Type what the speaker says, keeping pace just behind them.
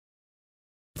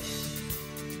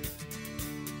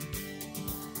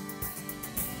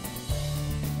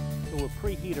we'll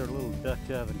preheat our little Dutch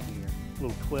oven here,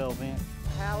 little 12-inch.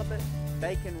 Halibut,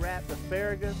 bacon wrapped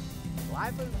asparagus.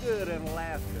 Life is good in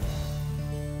Alaska.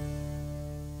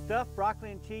 Stuffed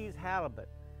broccoli and cheese halibut.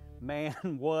 Man,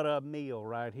 what a meal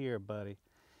right here, buddy.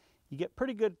 You get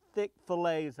pretty good thick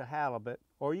fillets of halibut,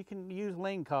 or you can use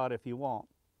lean cod if you want.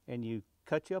 And you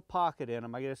cut you a pocket in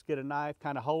them. I just get a knife,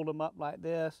 kind of hold them up like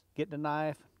this, get the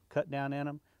knife, cut down in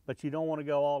them, but you don't want to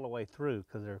go all the way through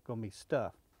because they're going to be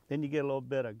stuffed. Then you get a little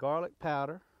bit of garlic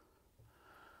powder,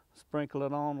 sprinkle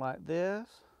it on like this,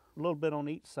 a little bit on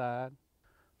each side,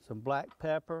 some black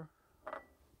pepper,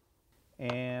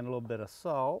 and a little bit of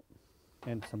salt,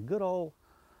 and some good old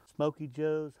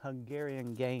SmokeeJo's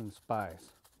Hungarian game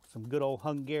spice. Some good old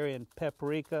Hungarian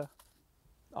paprika,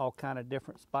 all kind of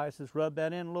different spices. Rub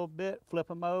that in a little bit, flip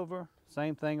them over.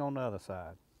 Same thing on the other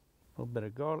side. A little bit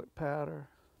of garlic powder,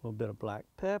 a little bit of black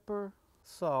pepper,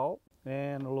 salt,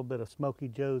 and a little bit of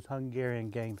SmokeeJo's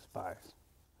Hungarian game spice.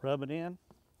 Rub it in.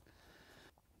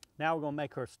 Now we're gonna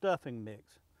make our stuffing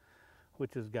mix,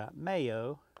 which has got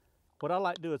mayo. What I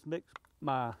like to do is mix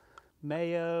my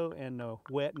mayo and the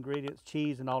wet ingredients,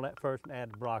 cheese and all that first, and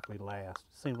add the broccoli last.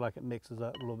 Seems like it mixes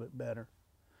up a little bit better.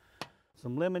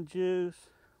 Some lemon juice,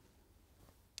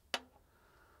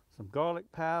 some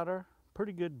garlic powder,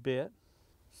 pretty good bit,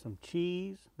 some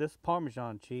cheese. This is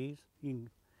Parmesan cheese. You can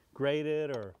grate it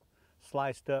or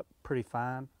sliced up pretty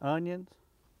fine. Onions,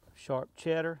 sharp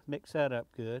cheddar, mix that up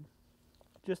good.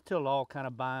 Just till it all kind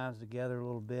of binds together a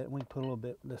little bit. We can put a little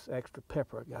bit of this extra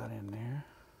pepper I got in there.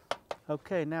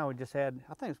 Okay, now we just add,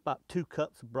 I think it's about 2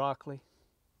 cups of broccoli.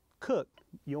 Cooked.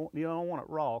 You don't want it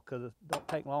raw because it don't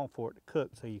take long for it to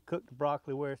cook. So you cook the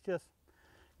broccoli where it's just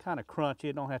kind of crunchy.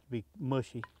 It don't have to be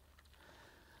mushy.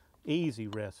 Easy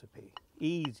recipe.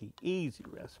 Easy, easy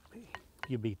recipe.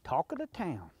 You'll be talking to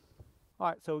town. All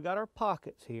right, so we got our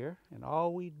pockets here, and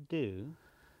all we do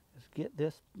is get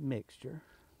this mixture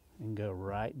and go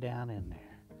right down in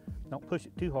there. Don't push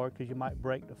it too hard because you might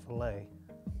break the fillet.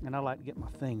 And I like to get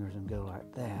my fingers and go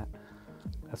like that.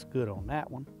 That's good on that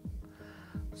one.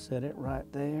 Set it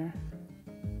right there.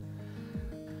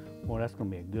 Boy, that's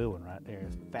gonna be a good one right there.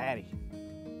 It's fatty.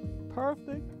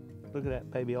 Perfect. Look at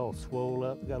that baby all swole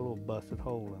up. Got a little busted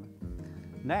hole in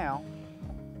it. Now,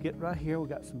 get right here, we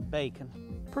got some bacon,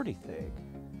 pretty thick.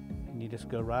 And you just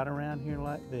go right around here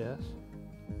like this.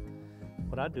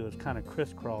 What I do is kind of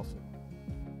crisscross it.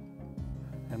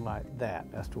 And like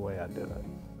that, that's the way I do it.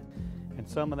 And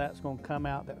some of that's gonna come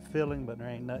out, that filling, but there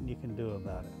ain't nothing you can do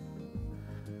about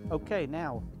it. Okay,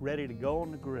 now ready to go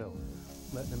on the grill.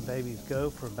 Let them babies go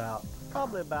for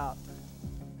probably about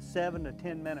 7 to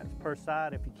 10 minutes per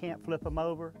side. If you can't flip them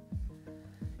over,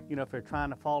 you know, if they're trying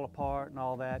to fall apart and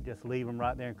all that, just leave them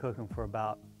right there and cook them for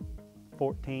about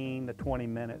 14 to 20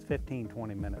 minutes, 15,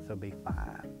 20 minutes, they'll be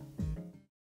fine.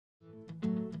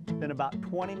 Been about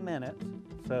 20 minutes,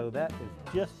 so that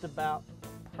is just about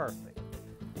perfect.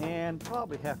 And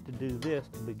probably have to do this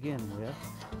to begin with.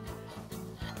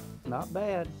 Not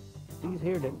bad. These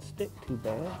here didn't stick too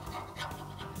bad.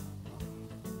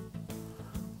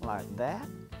 Like that.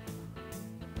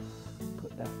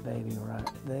 Put that baby right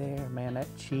there. Man,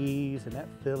 that cheese and that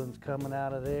filling's coming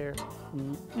out of there.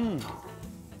 And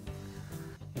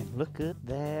look at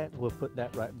that. We'll put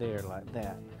that right there like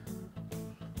that.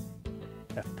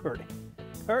 That's pretty.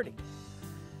 Pretty.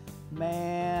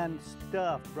 Man,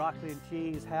 stuffed broccoli and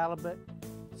cheese halibut.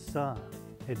 Son,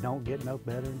 it don't get no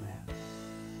better than that.